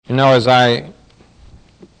You know, as I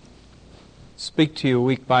speak to you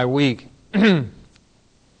week by week, as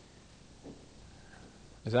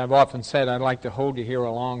I've often said, I'd like to hold you here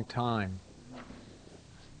a long time.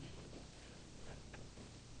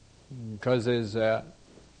 Because there's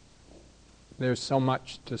so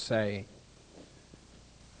much to say.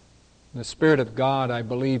 The Spirit of God, I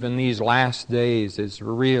believe, in these last days is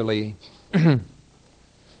really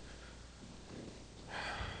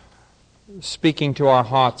speaking to our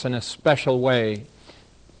hearts in a special way,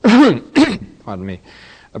 pardon me,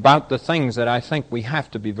 about the things that I think we have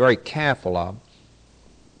to be very careful of.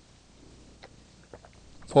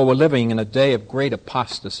 For we're living in a day of great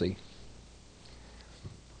apostasy.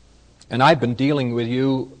 And I've been dealing with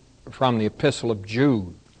you from the Epistle of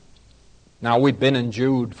Jude. Now, we've been in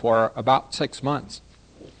Jude for about 6 months.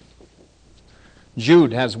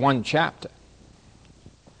 Jude has one chapter.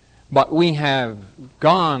 But we have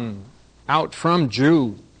gone out from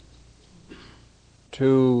Jude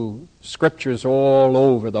to scriptures all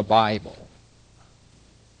over the Bible.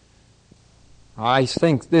 I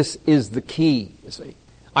think this is the key, you see.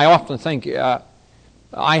 I often think,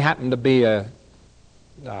 I happen to be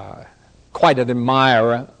quite an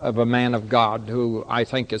admirer of a man of God who I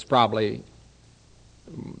think is probably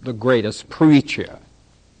the greatest preacher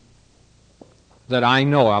that I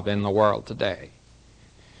know of in the world today.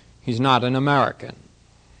 He's not an American.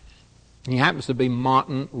 He happens to be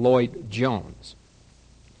Martin Lloyd-Jones.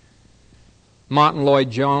 Martin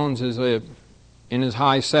Lloyd-Jones is in his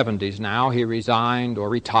high 70s now. He resigned or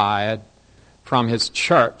retired from his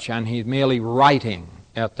church, and he's merely writing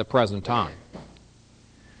at the present time.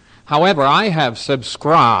 However, I have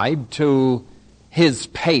subscribed to his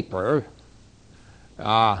paper.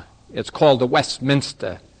 It's called the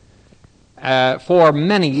Westminster, for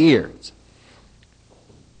many years.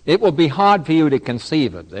 It will be hard for you to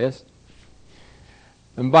conceive of this,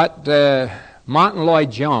 but Martin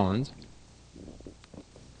Lloyd-Jones,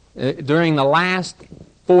 during the last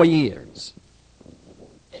 4 years,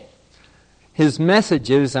 his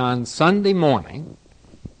messages on Sunday morning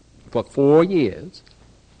for 4 years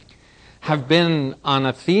have been on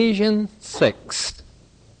Ephesians 6,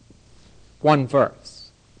 one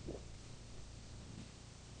verse.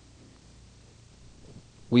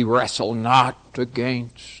 We wrestle not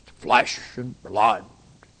against flesh and blood,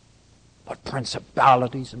 but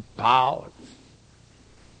principalities and powers.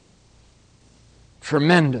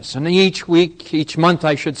 Tremendous. And each week, each month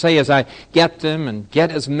I should say, as I get them and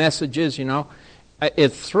get his messages, you know,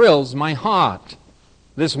 it thrills my heart.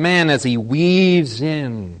 This man, as he weaves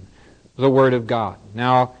in the Word of God.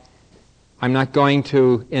 Now, I'm not going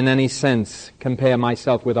to, in any sense, compare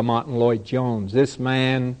myself with a Martin Lloyd-Jones. This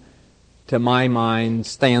man, to my mind,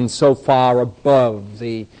 stands so far above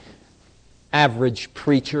the average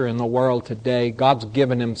preacher in the world today. God's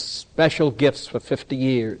given him special gifts for 50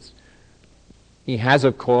 years. He has,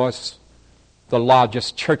 of course, the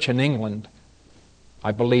largest church in England.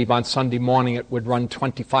 I believe on Sunday morning it would run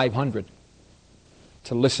 2,500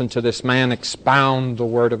 to listen to this man expound the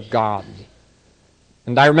Word of God.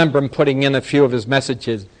 And I remember him putting in a few of his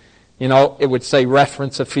messages. You know, it would say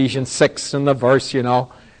reference Ephesians 6 in the verse, you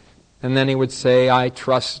know. And then he would say, I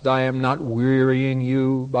trust I am not wearying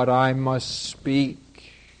you, but I must speak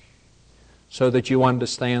so that you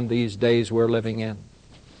understand these days we're living in.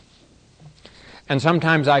 And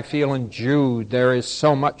sometimes I feel in Jude there is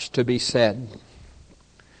so much to be said.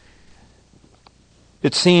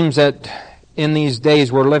 It seems that in these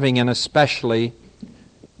days we're living in especially,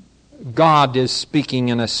 God is speaking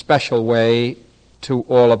in a special way to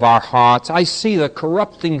all of our hearts. I see the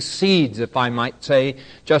corrupting seeds, if I might say,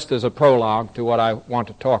 just as a prologue to what I want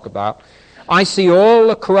to talk about. I see all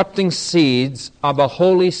the corrupting seeds of a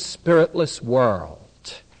Holy Spiritless world.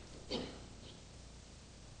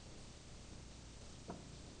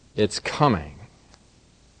 It's coming.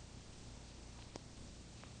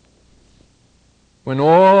 When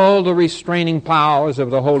all the restraining powers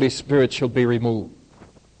of the Holy Spirit shall be removed.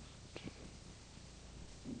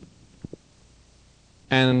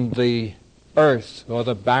 And the earth or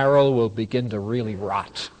the barrel will begin to really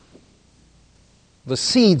rot. The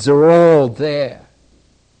seeds are all there.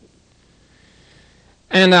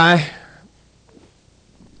 And I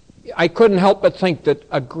couldn't help but think that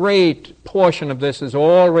a great portion of this has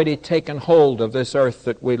already taken hold of this earth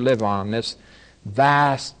that we live on, this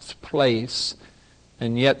vast place,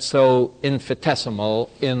 and yet so infinitesimal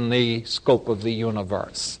in the scope of the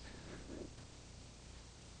universe.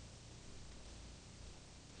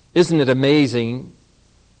 Isn't it amazing,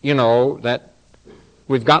 you know, that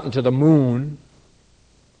we've gotten to the moon,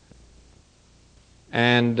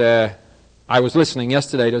 and I was listening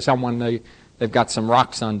yesterday to someone, They've got some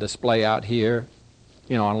rocks on display out here,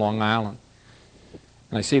 on Long Island.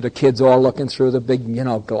 And I see the kids all looking through the big,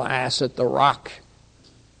 glass at the rock.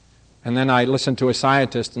 And then I listened to a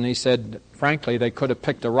scientist, and he said, frankly, they could have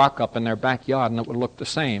picked a rock up in their backyard and it would look the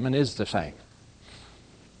same, and is the same.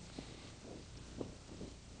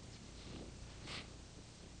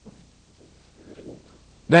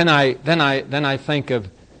 Then I think of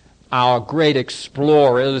our great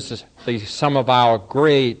explorers, some of our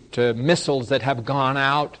great missiles that have gone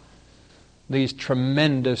out, these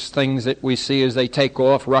tremendous things that we see as they take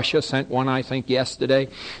off. Russia sent one, I think, yesterday.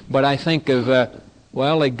 But I think of,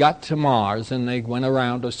 they got to Mars and they went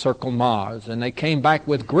around to circle Mars and they came back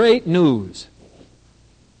with great news.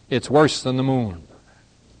 It's worse than the moon.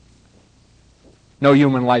 No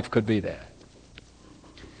human life could be there.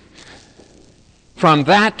 From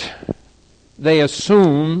that, they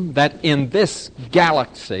assume that in this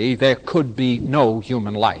galaxy there could be no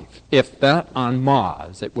human life. If not on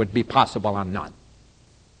Mars, it would be possible on none.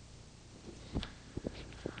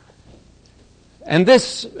 And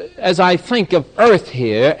this, as I think of Earth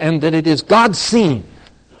here, and that it is God's scene,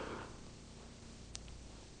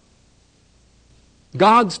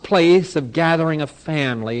 God's place of gathering a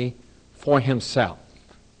family for Himself.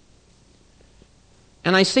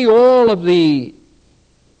 And I see all of the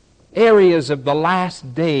areas of the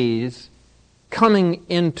last days coming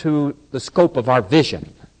into the scope of our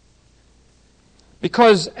vision.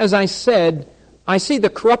 Because, as I said, I see the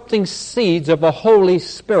corrupting seeds of a Holy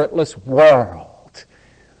Spiritless world.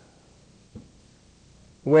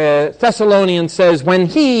 Where Thessalonians says, when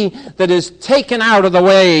he that is taken out of the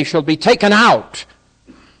way shall be taken out,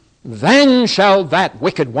 then shall that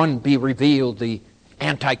wicked one be revealed, the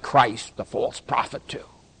Antichrist, the false prophet too.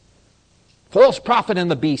 False prophet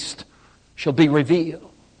and the beast shall be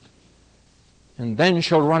revealed. And then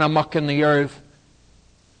shall run amok in the earth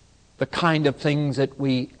the kind of things that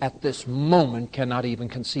we at this moment cannot even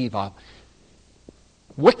conceive of.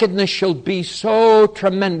 Wickedness shall be so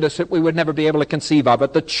tremendous that we would never be able to conceive of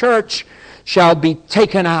it. The church shall be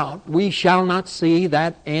taken out. We shall not see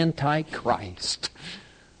that Antichrist.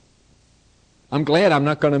 I'm glad I'm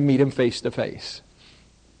not going to meet him face to face.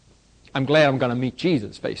 I'm glad I'm going to meet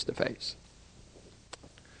Jesus face to face.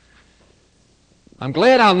 I'm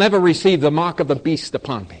glad I'll never receive the mark of the beast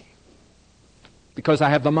upon me, because I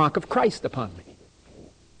have the mark of Christ upon me.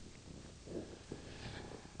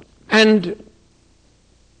 And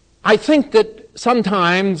I think that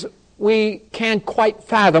sometimes we can't quite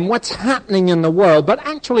fathom what's happening in the world, but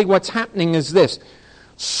actually what's happening is this.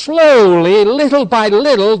 Slowly, little by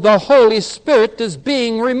little, the Holy Spirit is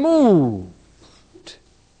being removed.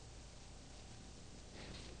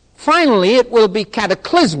 Finally, it will be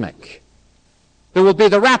cataclysmic. There will be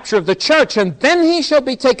the rapture of the church, and then he shall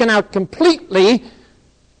be taken out completely,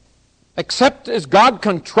 except as God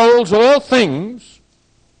controls all things.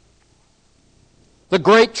 The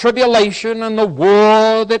great tribulation and the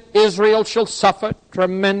war that Israel shall suffer,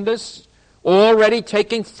 tremendous, already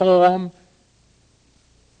taking form.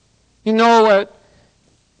 It's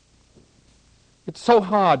so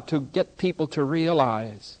hard to get people to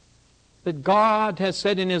realize that God has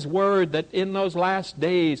said in His Word that in those last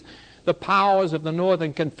days the powers of the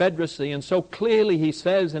Northern Confederacy, and so clearly He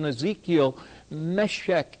says in Ezekiel,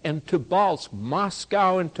 Meshech and Tobolsk,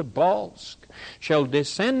 Moscow and Tobolsk, shall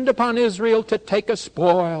descend upon Israel to take a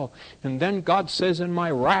spoil. And then God says, and my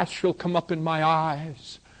wrath shall come up in my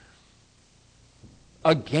eyes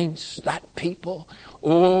against that people.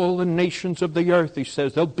 All the nations of the earth, He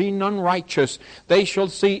says, there'll be none righteous. They shall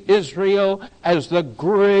see Israel as the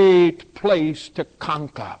great place to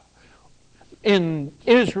conquer. In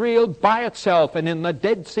Israel by itself and in the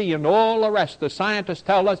Dead Sea and all the rest, the scientists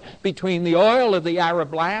tell us, between the oil of the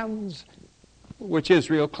Arab lands, which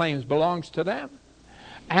Israel claims belongs to them,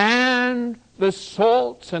 and the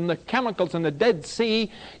salts and the chemicals in the Dead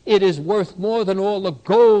Sea, it is worth more than all the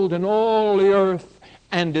gold in all the earth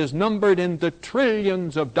and is numbered in the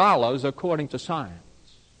trillions of dollars according to science.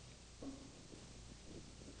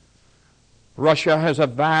 Russia has a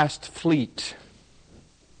vast fleet.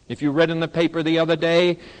 If you read in the paper the other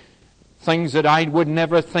day, things that I would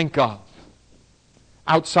never think of.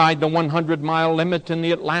 Outside the 100-mile limit in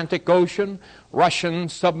the Atlantic Ocean, Russian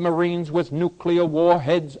submarines with nuclear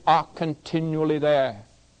warheads are continually there.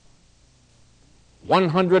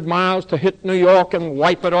 100 miles to hit New York and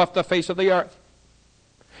wipe it off the face of the earth.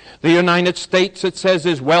 The United States, it says,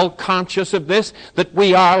 is well conscious of this, that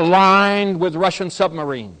we are lined with Russian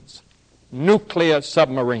submarines, nuclear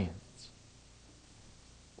submarines.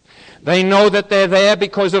 They know that they're there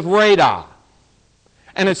because of radar.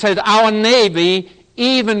 And it says our Navy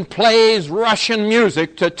even plays Russian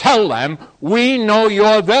music to tell them, we know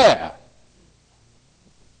you're there.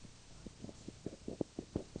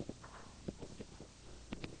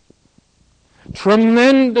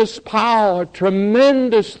 Tremendous power,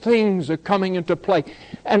 tremendous things are coming into play.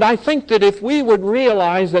 And I think that if we would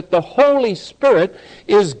realize that the Holy Spirit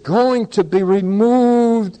is going to be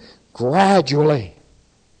removed gradually.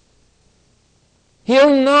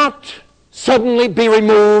 He'll not suddenly be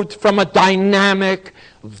removed from a dynamic,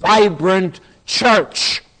 vibrant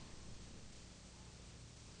church,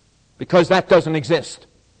 because that doesn't exist.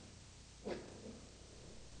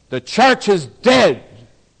 The church is dead.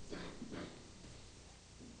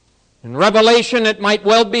 In Revelation, it might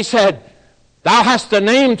well be said, thou hast a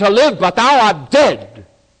name to live, but thou art dead,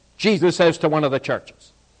 Jesus says to one of the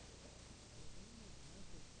churches.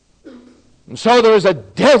 And so there is a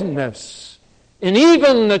deadness in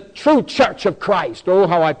even the true church of Christ. Oh,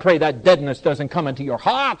 how I pray that deadness doesn't come into your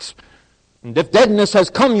hearts. And if deadness has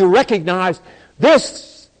come, you recognize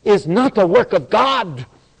this is not the work of God.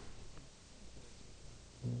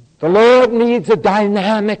 The Lord needs a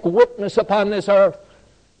dynamic witness upon this earth.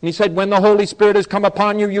 And he said, when the Holy Spirit has come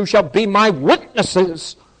upon you, you shall be my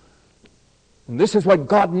witnesses. And this is what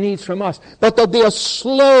God needs from us. But there'll be a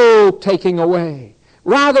slow taking away.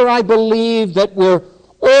 Rather, I believe that we're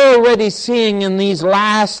already seeing in these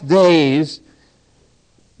last days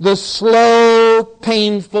the slow,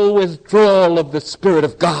 painful withdrawal of the Spirit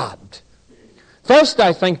of God. First,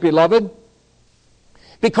 I think, beloved,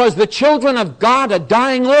 because the children of God are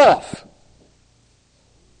dying off.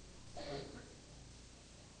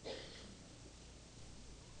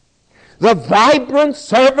 The vibrant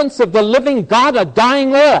servants of the living God are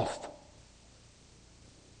dying off.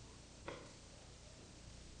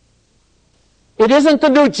 It isn't the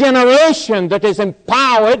new generation that is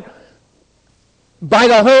empowered by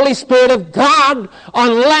the Holy Spirit of God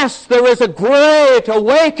unless there is a great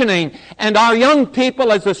awakening and our young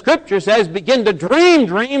people, as the Scripture says, begin to dream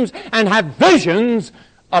dreams and have visions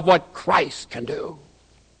of what Christ can do.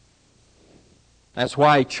 That's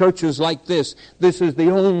why churches like this is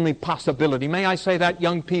the only possibility. May I say that,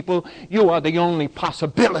 young people? You are the only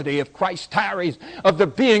possibility if Christ tarries, of there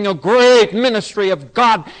being a great ministry of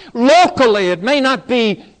God locally. It may not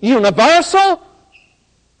be universal,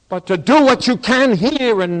 but to do what you can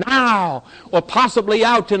here and now, or possibly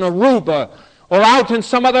out in Aruba, or out in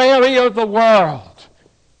some other area of the world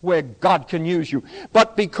where God can use you.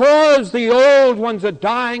 But because the old ones are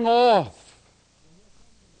dying off,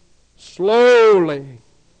 slowly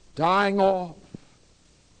dying off.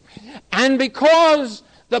 And because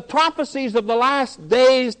the prophecies of the last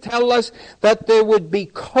days tell us that there would be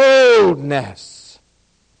coldness,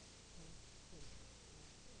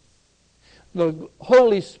 the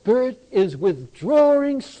Holy Spirit is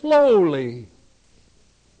withdrawing slowly.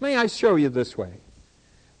 May I show you this way?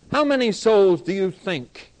 How many souls do you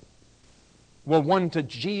think were won to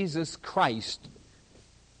Jesus Christ?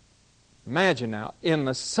 Imagine now, in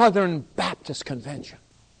the Southern Baptist Convention.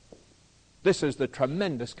 This is the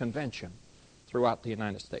tremendous convention throughout the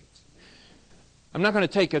United States. I'm not going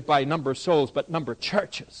to take it by number of souls, but number of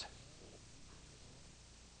churches.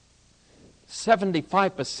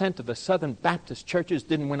 75% of the Southern Baptist churches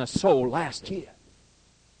didn't win a soul last year.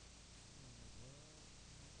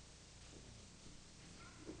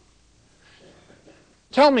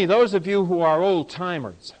 Tell me, those of you who are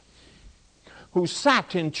old-timers, who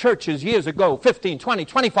sat in churches years ago, 15, 20,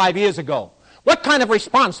 25 years ago, what kind of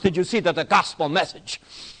response did you see to the gospel message?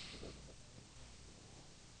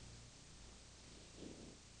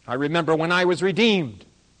 I remember when I was redeemed.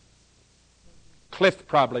 Cliff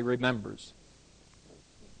probably remembers.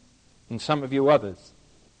 And some of you others.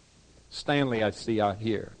 Stanley, I see out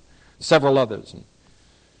here. Several others.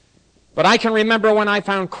 But I can remember when I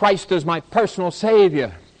found Christ as my personal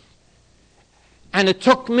Savior. And it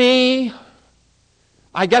took me,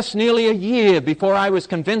 I guess, nearly a year before I was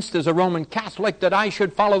convinced as a Roman Catholic that I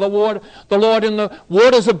should follow the Lord in the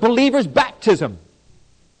waters of believers' baptism.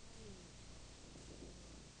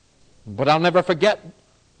 But I'll never forget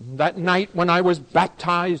that night when I was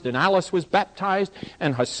baptized and Alice was baptized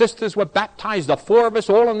and her sisters were baptized, the four of us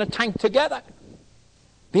all in the tank together,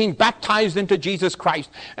 being baptized into Jesus Christ.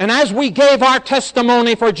 And as we gave our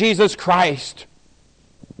testimony for Jesus Christ,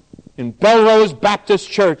 in Belrose Baptist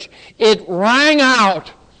Church, it rang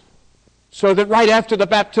out so that right after the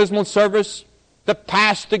baptismal service, the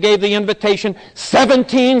pastor gave the invitation.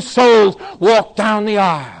 17 souls walked down the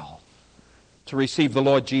aisle to receive the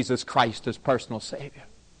Lord Jesus Christ as personal Savior.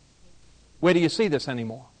 Where do you see this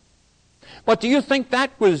anymore? But do you think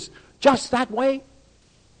that was just that way?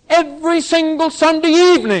 Every single Sunday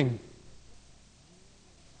evening,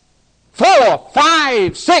 4,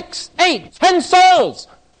 5, 6, 8, 10 souls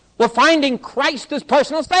were finding Christ as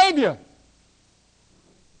personal Savior.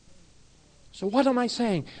 So what am I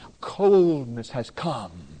saying? Coldness has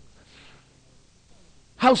come.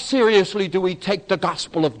 How seriously do we take the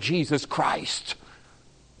gospel of Jesus Christ?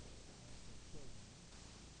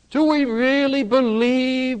 Do we really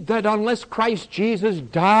believe that unless Christ Jesus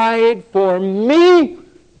died for me,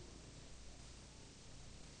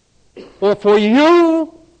 or for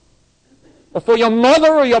you, or for your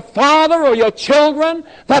mother or your father or your children,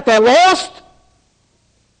 that they're lost?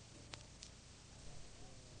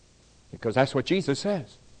 Because that's what Jesus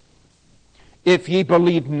says. If ye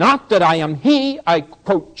believe not that I am He, I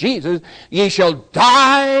quote Jesus, ye shall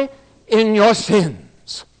die in your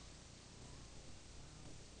sins.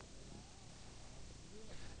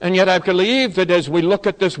 And yet I believe that as we look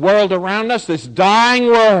at this world around us, this dying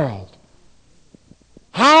world,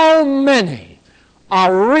 how many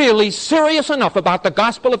are really serious enough about the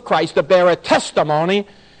gospel of Christ to bear a testimony,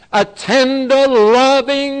 a tender,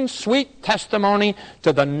 loving, sweet testimony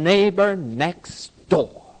to the neighbor next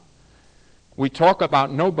door? We talk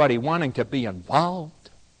about nobody wanting to be involved.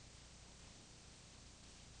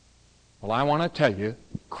 Well, I want to tell you,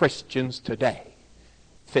 Christians today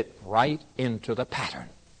fit right into the pattern.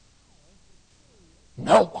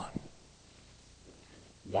 No one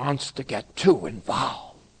wants to get too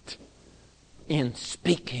involved in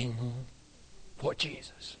speaking for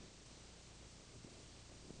Jesus.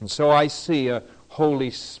 And so I see a Holy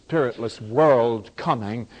Spiritless world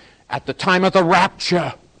coming at the time of the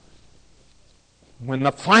rapture, when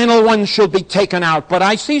the final one shall be taken out. But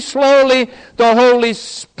I see slowly the Holy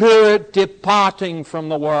Spirit departing from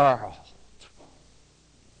the world.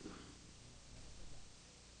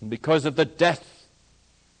 And because of the death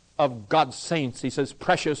of God's saints, he says,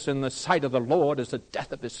 precious in the sight of the Lord is the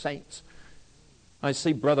death of his saints. I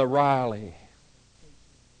see Brother Riley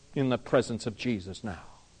in the presence of Jesus now.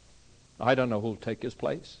 I don't know who'll take his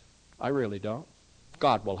place. I really don't.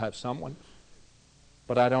 God will have someone.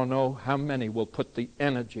 But I don't know how many will put the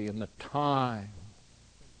energy and the time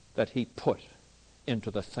that he put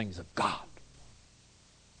into the things of God.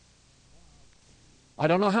 I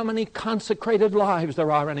don't know how many consecrated lives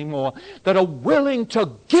there are anymore that are willing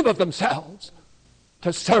to give of themselves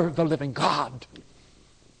to serve the living God.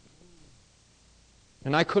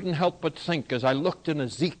 And I couldn't help but think as I looked in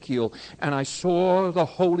Ezekiel and I saw the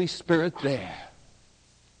Holy Spirit there.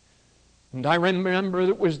 And I remember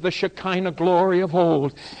it was the Shekinah glory of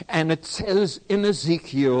old. And it says in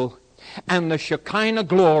Ezekiel, and the Shekinah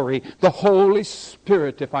glory, the Holy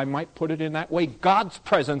Spirit, if I might put it in that way, God's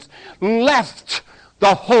presence, left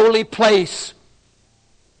the holy place.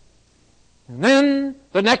 And then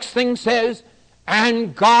the next thing says,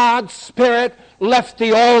 and God's Spirit left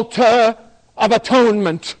the altar of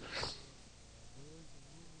atonement.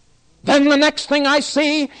 Then the next thing I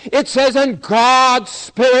see, it says, and God's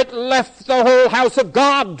Spirit left the whole house of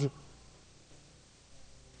God.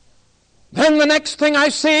 Then the next thing I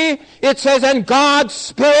see, it says, and God's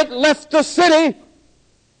Spirit left the city.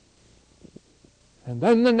 And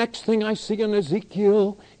then the next thing I see in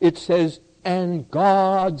Ezekiel, it says, and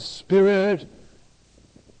God's Spirit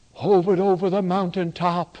hovered over the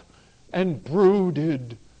mountaintop and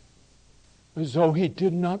brooded as though he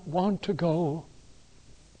did not want to go.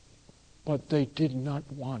 But they did not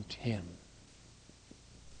want him.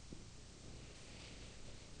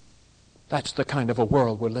 That's the kind of a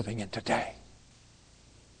world we're living in today.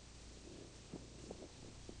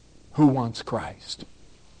 Who wants Christ?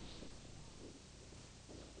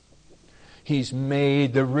 He's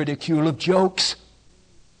made the ridicule of jokes.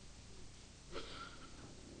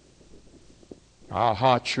 Our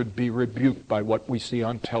hearts should be rebuked by what we see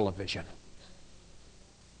on television.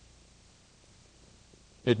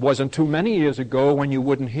 It wasn't too many years ago when you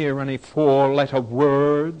wouldn't hear any four-letter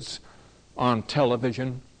words on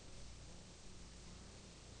television.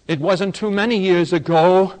 It wasn't too many years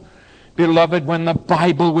ago, beloved, when the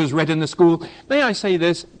Bible was read in the school. May I say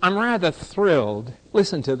this? I'm rather thrilled.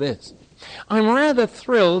 Listen to this. I'm rather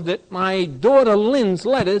thrilled that my daughter Lynn's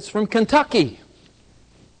letters from Kentucky.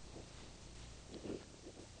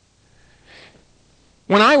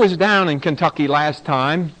 When I was down in Kentucky last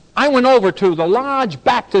time, I went over to the large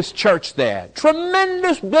Baptist church there.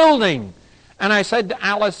 Tremendous building. And I said to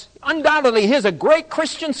Alice, undoubtedly, here's a great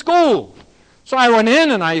Christian school. So I went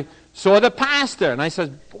in and I saw the pastor. And I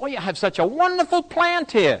said, boy, you have such a wonderful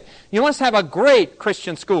plant here. You must have a great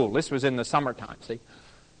Christian school. This was in the summertime, see.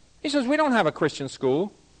 He says, we don't have a Christian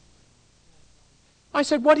school. I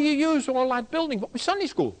said, what do you use all that building for? Sunday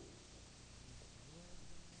school.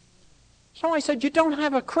 So I said, you don't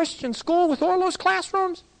have a Christian school with all those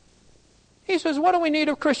classrooms? He says, what do we need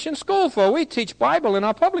a Christian school for? We teach Bible in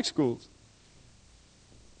our public schools.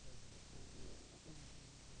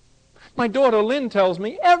 My daughter Lynn tells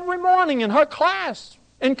me every morning in her class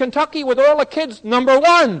in Kentucky with all the kids, number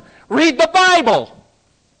 1, read the Bible.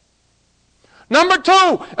 Number 2,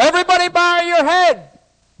 everybody bow your head,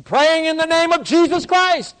 praying in the name of Jesus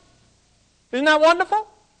Christ. Isn't that wonderful?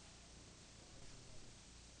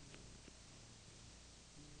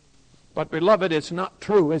 But beloved, it's not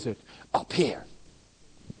true, is it? Up here.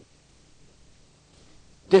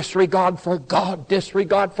 Disregard for God,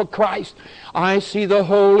 disregard for Christ. I see the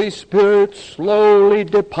Holy Spirit slowly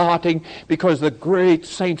departing because the great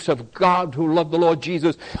saints of God who love the Lord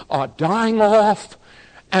Jesus are dying off.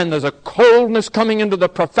 And there's a coldness coming into the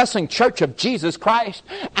professing church of Jesus Christ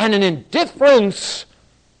and an indifference.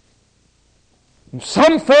 And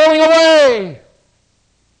some falling away.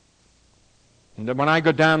 And when I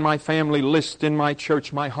go down my family list in my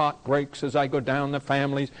church, my heart breaks as I go down the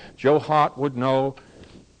families. Joe Hart would know.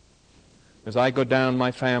 As I go down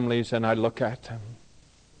my families and I look at them,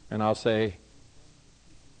 and I'll say,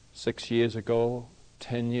 6 years ago,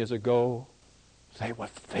 10 years ago, they were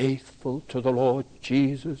faithful to the Lord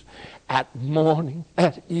Jesus at morning,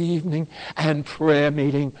 at evening, and prayer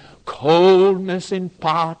meeting. Coldness in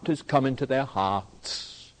part has come into their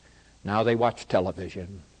hearts. Now they watch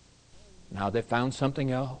television. Now they've found something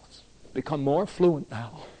else. Become more fluent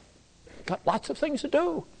now. Got lots of things to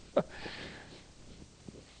do.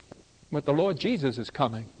 But the Lord Jesus is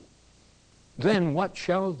coming. Then what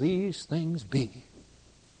shall these things be?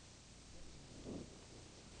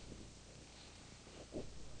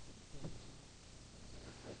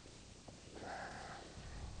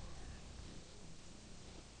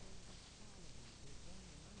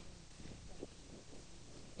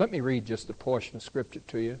 Let me read just a portion of Scripture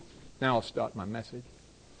to you. Now I'll start my message.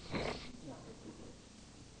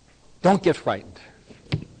 Don't get frightened.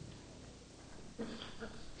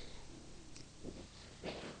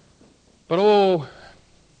 But oh,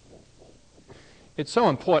 it's so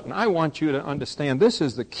important. I want you to understand this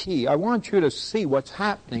is the key. I want you to see what's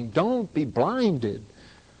happening. Don't be blinded.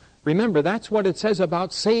 Remember, that's what it says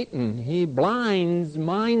about Satan. He blinds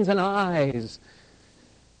minds and eyes.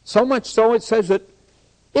 So much so it says that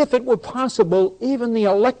if it were possible, even the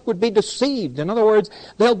elect would be deceived. In other words,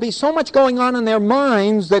 there'll be so much going on in their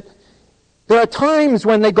minds that there are times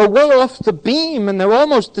when they go way off the beam and they're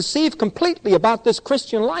almost deceived completely about this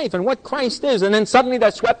Christian life and what Christ is. And then suddenly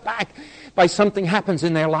they're swept back by something happens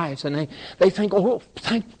in their lives. And they think, oh,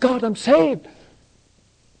 thank God I'm saved.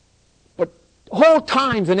 But whole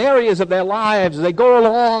times and areas of their lives, they go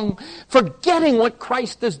along forgetting what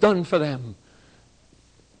Christ has done for them.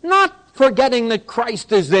 Not forgetting that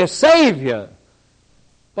Christ is their Savior,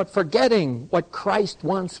 but forgetting what Christ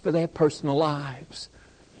wants for their personal lives.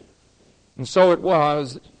 And so it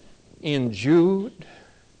was in Jude,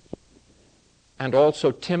 and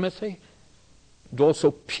also Timothy, and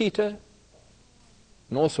also Peter,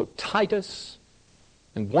 and also Titus,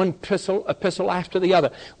 and one epistle after the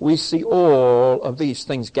other. We see all of these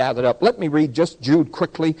things gathered up. Let me read just Jude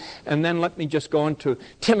quickly, and then let me just go into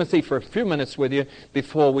Timothy for a few minutes with you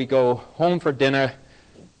before we go home for dinner,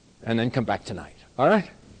 and then come back tonight. All right?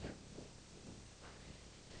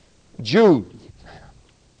 Jude,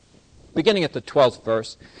 beginning at the 12th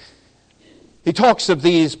verse, he talks of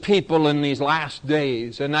these people in these last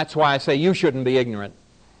days, and that's why I say you shouldn't be ignorant.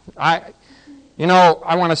 I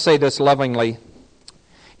want to say this lovingly.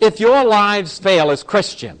 If your lives fail as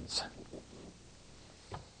Christians,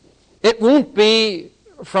 it won't be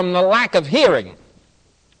from the lack of hearing.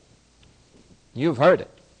 You've heard it.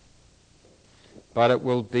 But it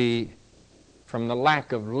will be from the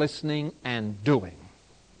lack of listening and doing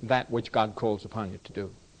that which God calls upon you to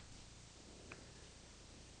do.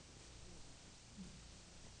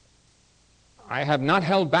 I have not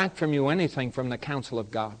held back from you anything from the counsel of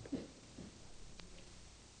God.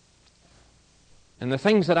 And the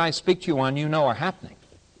things that I speak to you on, you know are happening.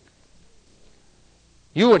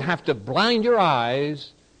 You would have to blind your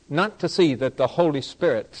eyes not to see that the Holy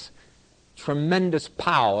Spirit's tremendous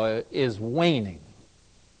power is waning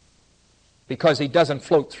because He doesn't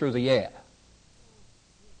float through the air.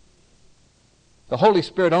 The Holy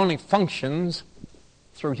Spirit only functions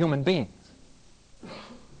through human beings.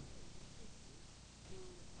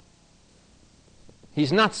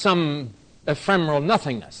 He's not some ephemeral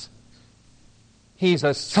nothingness. He's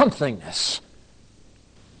a somethingness.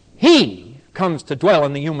 He comes to dwell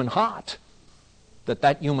in the human heart,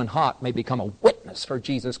 that human heart may become a witness for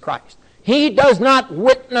Jesus Christ. He does not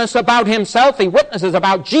witness about Himself. He witnesses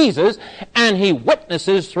about Jesus, and He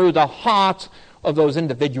witnesses through the hearts of those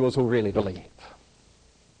individuals who really believe.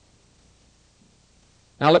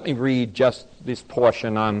 Now let me read just this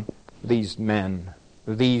portion on these men,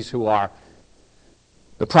 these who are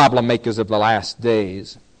the problem makers of the last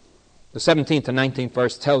days. The 17th and 19th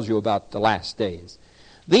verse tells you about the last days.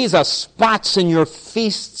 These are spots in your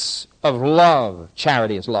feasts of love.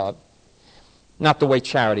 Charity is love. Not the way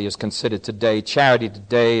charity is considered today. Charity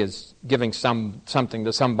today is giving something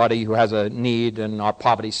to somebody who has a need and are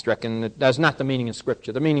poverty-stricken. That's not the meaning of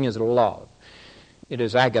Scripture. The meaning is love. It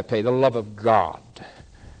is agape, the love of God.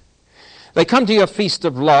 They come to your feast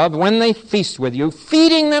of love when they feast with you,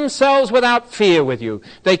 feeding themselves without fear with you.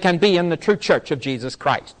 They can be in the true church of Jesus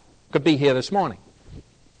Christ. Could be here this morning.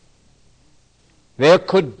 There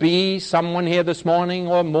could be someone here this morning,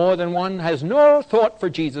 or more than one, has no thought for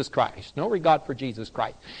Jesus Christ, no regard for Jesus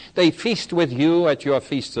Christ. They feast with you at your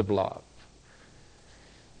feasts of love.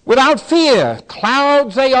 Without fear,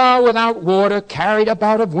 clouds they are without water, carried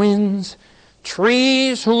about of winds,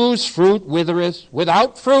 trees whose fruit withereth,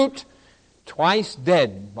 without fruit, twice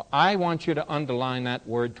dead. I want you to underline that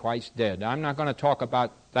word, twice dead. I'm not going to talk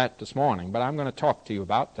about that this morning, but I'm going to talk to you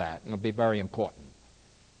about that, and it'll be very important.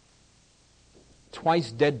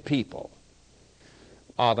 Twice dead people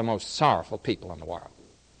are the most sorrowful people in the world.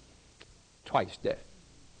 Twice dead.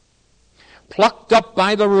 Plucked up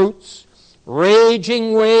by the roots,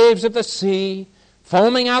 raging waves of the sea,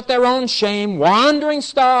 foaming out their own shame, wandering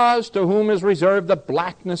stars to whom is reserved the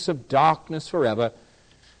blackness of darkness forever.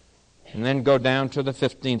 And then go down to the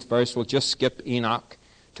 15th verse. We'll just skip Enoch.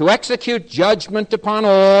 To execute judgment upon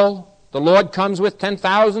all, the Lord comes with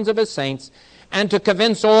 10,000s of his saints, and to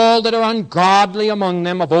convince all that are ungodly among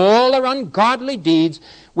them of all their ungodly deeds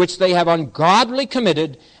which they have ungodly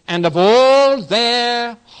committed, and of all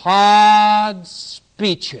their hard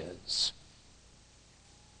speeches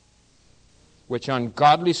which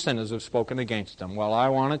ungodly sinners have spoken against them. Well, I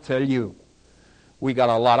want to tell you, we got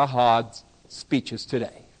a lot of hard speeches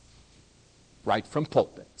today, right from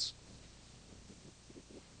pulpits.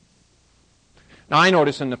 Now, I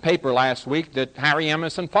noticed in the paper last week that Harry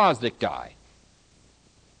Emerson Fosdick died.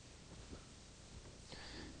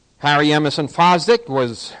 Harry Emerson Fosdick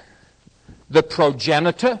was the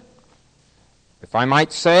progenitor, if I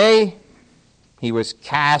might say. He was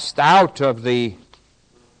cast out of the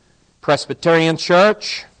Presbyterian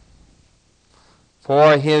Church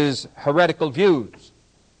for his heretical views.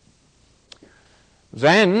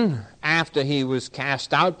 Then, after he was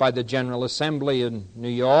cast out by the General Assembly in New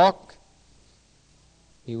York,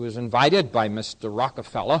 he was invited by Mr.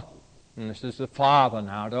 Rockefeller, and this is the father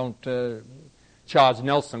now, don't charge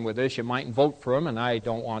Nelson with this, you might vote for him, and I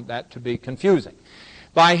don't want that to be confusing.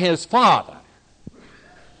 By his father.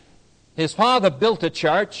 His father built a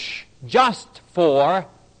church just for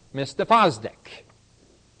Mr. Fosdick.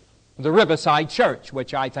 The Riverside Church,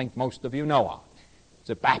 which I think most of you know of. It's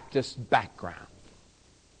a Baptist background.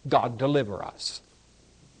 God deliver us.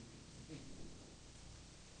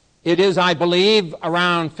 It is, I believe,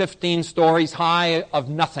 around 15 stories high of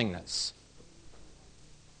nothingness.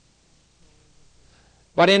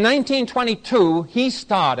 But in 1922, he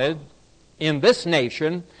started in this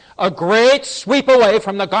nation a great sweep away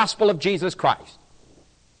from the gospel of Jesus Christ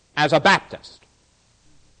as a Baptist.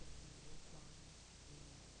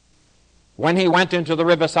 When he went into the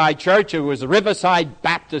Riverside Church, it was the Riverside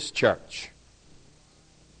Baptist Church.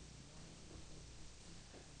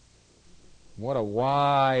 What a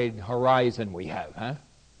wide horizon we have, huh?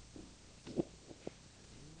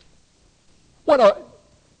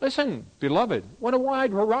 Listen, beloved, what a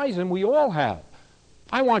wide horizon we all have.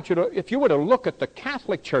 I want you to, if you were to look at the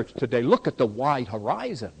Catholic Church today, look at the wide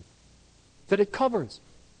horizon that it covers.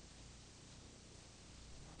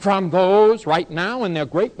 From those right now in their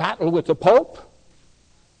great battle with the Pope.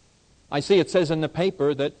 I see it says in the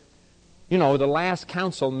paper that, the last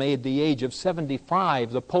council made the age of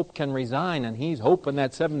 75. The Pope can resign, and he's hoping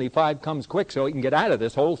that 75 comes quick so he can get out of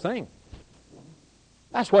this whole thing.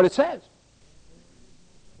 That's what it says.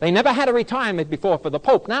 They never had a retirement before for the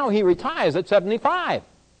Pope. Now he retires at 75.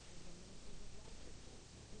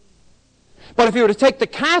 But if you were to take the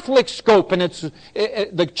Catholic scope and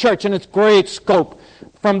the church in its great scope,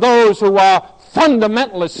 from those who are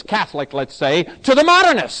fundamentalist Catholic, let's say, to the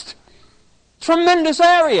modernist, tremendous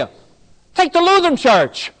area. Take the Lutheran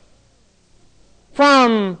Church.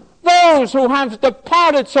 From those who have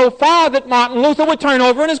departed so far that Martin Luther would turn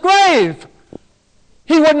over in his grave.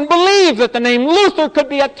 He wouldn't believe that the name Luther could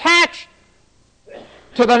be attached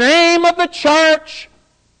to the name of the church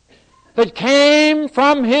that came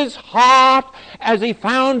from his heart as he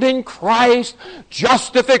found in Christ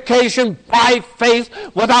justification by faith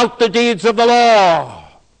without the deeds of the law.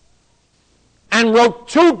 And wrote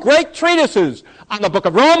two great treatises and the book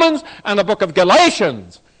of Romans and the book of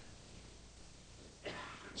Galatians.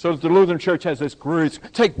 So the Lutheran Church has this great...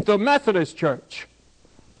 Take the Methodist Church.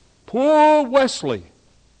 Poor Wesley.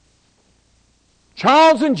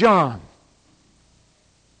 Charles and John.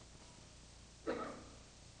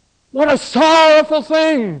 What a sorrowful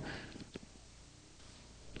thing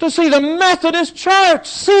to see the Methodist Church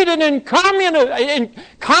seated in communism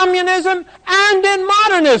and in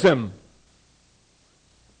modernism.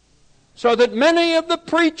 So that many of the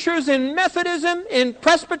preachers in Methodism, in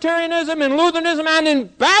Presbyterianism, in Lutheranism, and in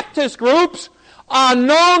Baptist groups are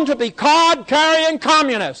known to be card-carrying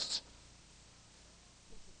communists.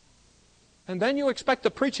 And then you expect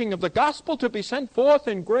the preaching of the gospel to be sent forth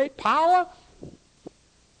in great power?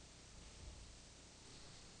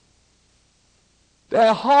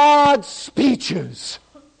 They're hard speeches.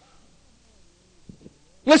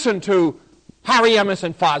 Listen to Harry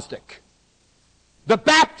Emerson Fosdick, the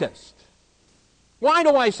Baptist. Why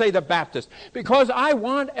do I say the Baptist? Because I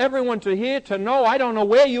want everyone to know, I don't know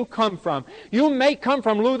where you come from. You may come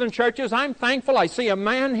from Lutheran churches. I'm thankful. I see a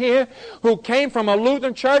man here who came from a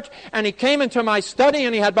Lutheran church, and he came into my study,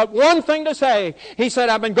 and he had but one thing to say. He said,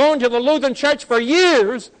 I've been going to the Lutheran church for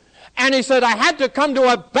years, and he said, I had to come to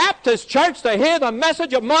a Baptist church to hear the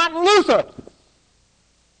message of Martin Luther.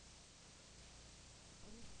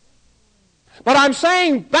 But I'm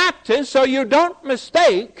saying Baptist so you don't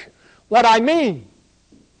mistake what I mean.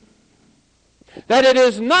 That it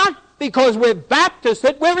is not because we're Baptists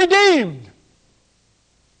that we're redeemed.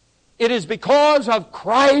 It is because of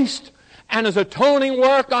Christ and His atoning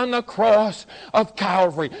work on the cross of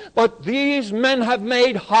Calvary. But these men have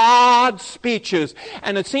made hard speeches,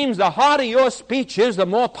 and it seems the harder your speech is, the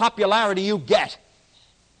more popularity you get.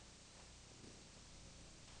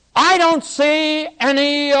 I don't see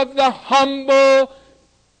any of the humble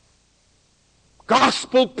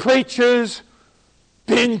gospel preachers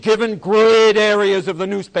being given great areas of the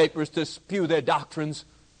newspapers to spew their doctrines.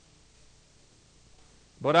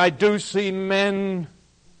 But I do see men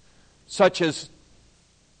such as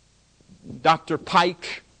Dr.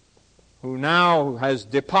 Pike, who now has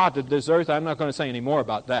departed this earth. I'm not going to say any more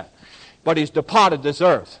about that. But he's departed this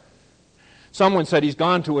earth. Someone said he's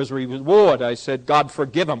gone to his reward. I said, God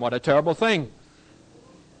forgive him. What a terrible thing.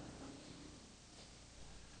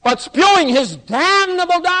 But spewing his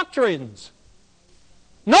damnable doctrines.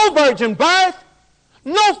 No virgin birth,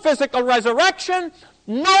 no physical resurrection,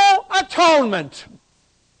 no atonement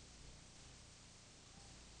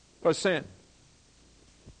for sin.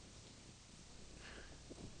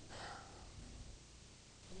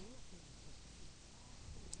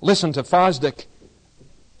 Listen to Fosdick.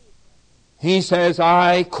 He says,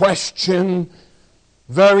 I question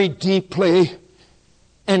very deeply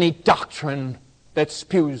any doctrine that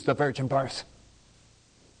spews the virgin birth.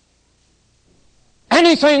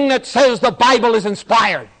 Anything that says the Bible is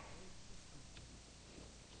inspired.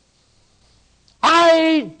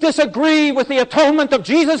 I disagree with the atonement of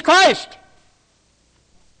Jesus Christ.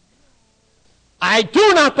 I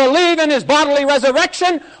do not believe in His bodily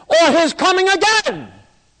resurrection or His coming again.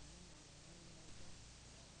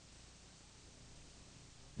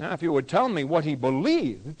 Now, if you would tell me what he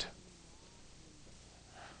believed,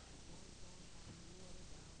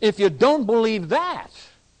 if you don't believe that,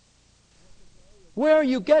 where are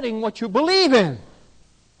you getting what you believe in?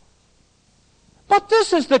 But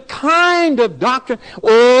this is the kind of doctrine.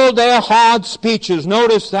 Oh, they're hard speeches.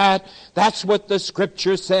 Notice that. That's what the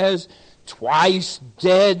Scripture says. Twice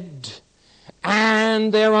dead.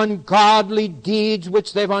 And their ungodly deeds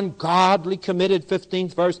which they've ungodly committed,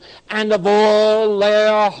 15th verse. And of all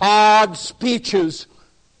their hard speeches,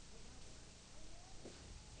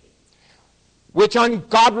 which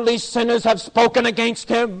ungodly sinners have spoken against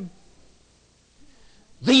Him.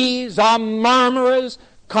 These are murmurers,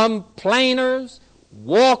 complainers,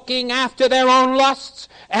 walking after their own lusts,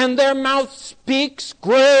 and their mouth speaks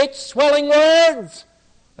great swelling words.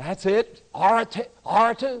 That's it.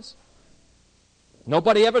 Orators.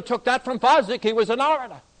 Nobody ever took that from Fosdick. He was an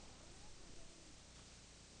orator.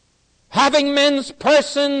 Having men's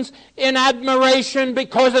persons in admiration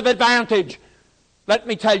because of advantage. Let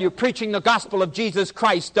me tell you, preaching the gospel of Jesus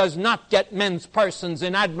Christ does not get men's persons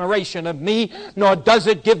in admiration of me, nor does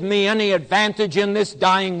it give me any advantage in this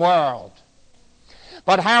dying world.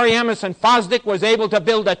 But Harry Emerson Fosdick was able to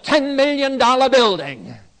build a $10 million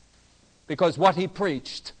building because what he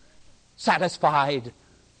preached satisfied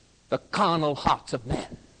the carnal hearts of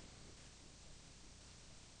men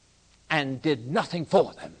and did nothing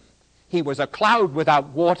for them. He was a cloud without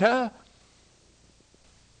water.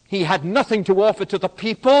 He had nothing to offer to the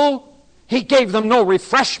people. He gave them no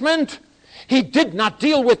refreshment. He did not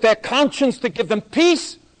deal with their conscience to give them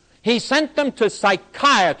peace. He sent them to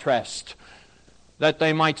psychiatrists that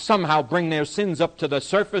they might somehow bring their sins up to the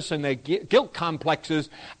surface and their guilt complexes,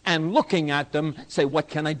 and looking at them say, what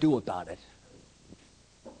can I do about it?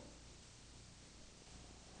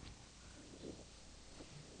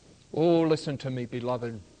 Oh, listen to me,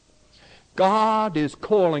 beloved. God is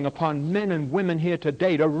calling upon men and women here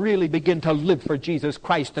today to really begin to live for Jesus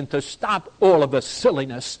Christ and to stop all of the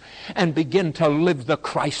silliness and begin to live the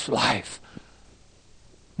Christ life.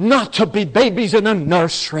 Not to be babies in a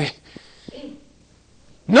nursery.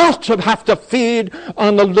 Not to have to feed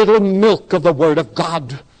on the little milk of the Word of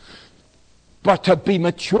God, but to be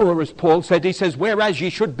mature, as Paul said. He says, whereas ye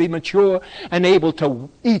should be mature and able to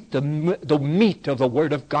eat the meat of the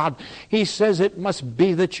Word of God, he says it must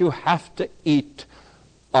be that you have to eat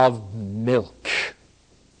of milk.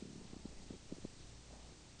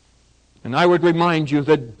 And I would remind you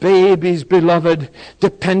that babies, beloved,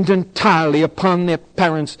 depend entirely upon their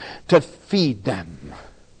parents to feed them.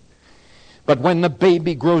 But when the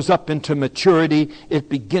baby grows up into maturity, it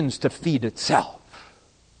begins to feed itself.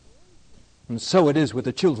 And so it is with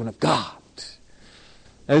the children of God.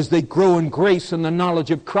 As they grow in grace and the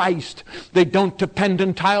knowledge of Christ, they don't depend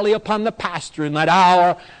entirely upon the pastor in that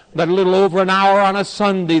hour, that little over an hour on a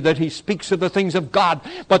Sunday that he speaks of the things of God,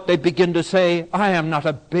 but they begin to say, I am not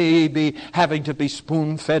a baby having to be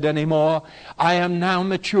spoon-fed anymore. I am now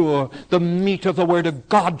mature. The meat of the Word of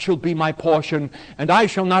God shall be my portion, and I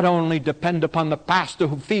shall not only depend upon the pastor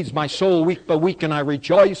who feeds my soul week by week, and I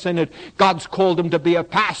rejoice in it. God's called him to be a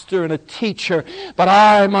pastor and a teacher, but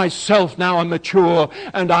I myself now am mature,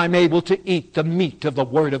 and I'm able to eat the meat of the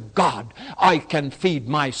Word of God. I can feed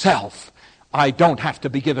myself. I don't have to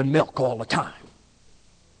be given milk all the time.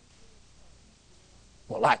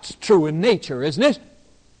 Well, that's true in nature, isn't it?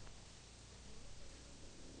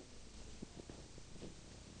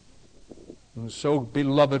 And so,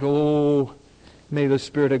 beloved, oh, may the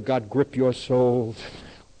Spirit of God grip your souls.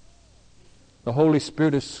 The Holy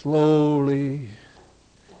Spirit is slowly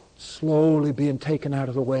being taken out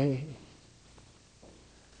of the way.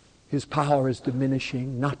 His power is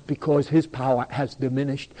diminishing, not because his power has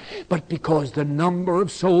diminished, but because the number of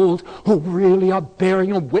souls who really are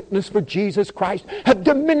bearing a witness for Jesus Christ have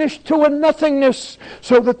diminished to a nothingness,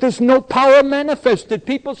 so that there's no power manifested.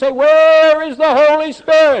 People say, where is the Holy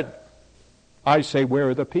Spirit? I say, where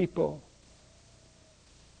are the people?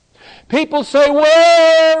 People say,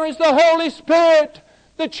 where is the Holy Spirit?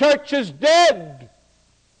 The church is dead.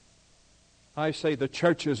 I say the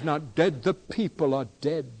church is not dead, the people are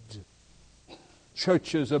dead.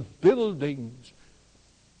 Churches are buildings.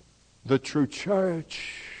 The true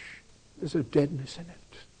church, there's a deadness in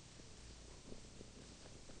it.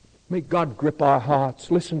 May God grip our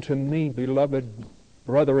hearts. Listen to me, beloved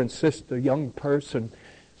brother and sister, young person.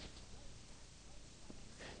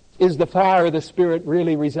 Is the fire of the Spirit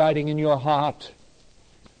really residing in your heart?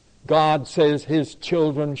 God says his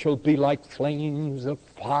children shall be like flames of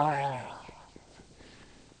fire.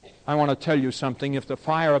 I want to tell you something. If the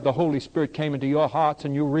fire of the Holy Spirit came into your hearts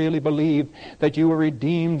and you really believe that you were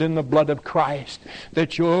redeemed in the blood of Christ,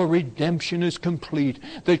 that your redemption is complete,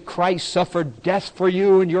 that Christ suffered death for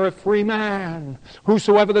you and you're a free man.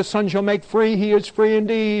 Whosoever the Son shall make free, he is free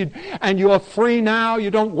indeed. And you're free now.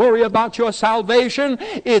 You don't worry about your salvation.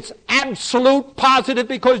 It's absolute positive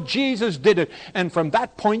because Jesus did it. And from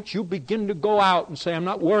that point you begin to go out and say, I'm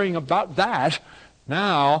not worrying about that.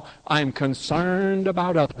 Now, I'm concerned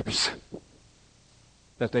about others,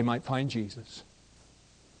 that they might find Jesus.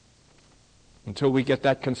 Until we get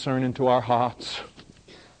that concern into our hearts,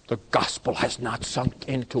 the gospel has not sunk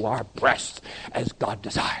into our breasts as God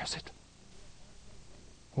desires it.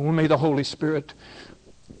 Oh, may the Holy Spirit,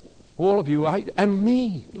 all of you, and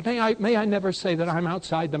me, may I never say that I'm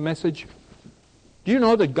outside the message. Do you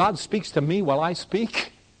know that God speaks to me while I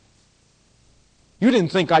speak? You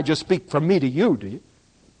didn't think I just speak from me to you, do you?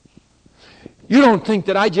 You don't think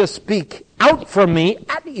that I just speak out from me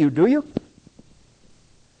at you, do you?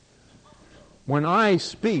 When I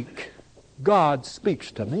speak, God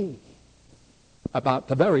speaks to me about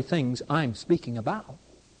the very things I'm speaking about.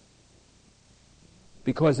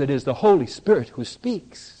 Because it is the Holy Spirit who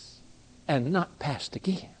speaks and not Pastor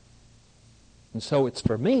Gian. And so it's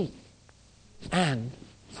for me and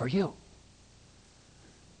for you.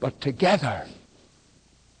 But together,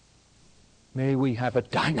 may we have a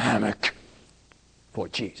dynamic for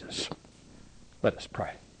Jesus. Let us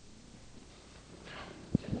pray.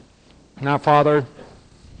 Now, Father,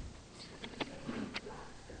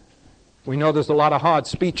 we know there's a lot of hard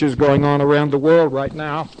speeches going on around the world right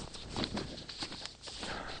now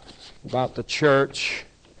about the church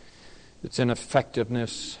its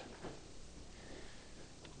ineffectiveness.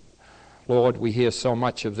 Lord, we hear so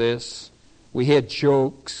much of this. We hear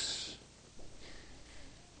jokes.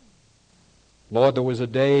 Lord, there was a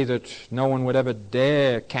day that no one would ever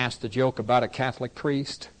dare cast a joke about a Catholic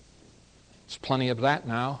priest. There's plenty of that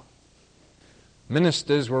now.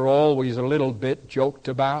 Ministers were always a little bit joked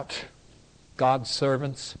about, God's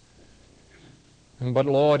servants. But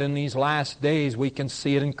Lord, in these last days we can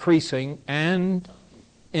see it increasing, and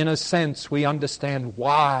in a sense we understand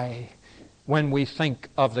why when we think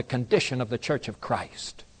of the condition of the Church of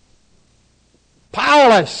Christ.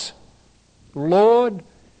 Powerless! Lord,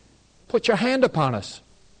 put your hand upon us.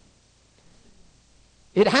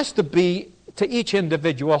 It has to be to each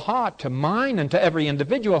individual heart, to mine and to every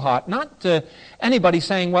individual heart, not to anybody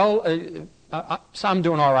saying, well, I'm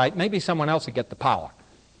doing all right, maybe someone else will get the power.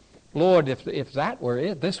 Lord, if that were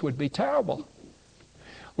it, this would be terrible.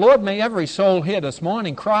 Lord, may every soul here this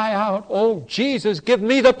morning cry out, oh, Jesus, give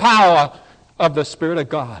me the power of the Spirit of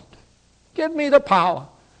God. Give me the power.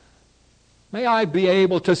 May I be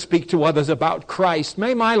able to speak to others about Christ.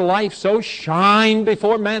 May my life so shine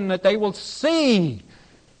before men that they will see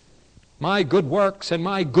my good works and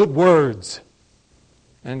my good words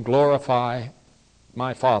and glorify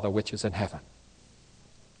my Father which is in heaven.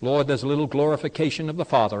 Lord, there's little glorification of the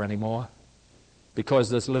Father anymore because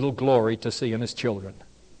there's little glory to see in His children.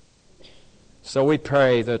 So we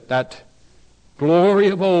pray that that glory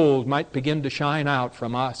of old might begin to shine out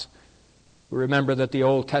from us. We remember that the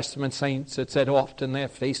Old Testament saints had said often their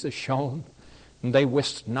faces shone, and they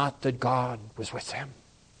wist not that God was with them.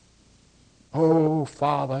 Oh,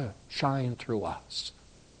 Father, shine through us.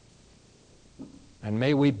 And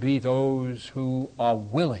may we be those who are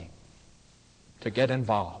willing to get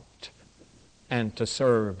involved and to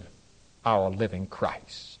serve our living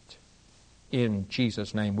Christ. In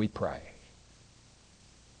Jesus' name we pray.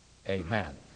 Amen.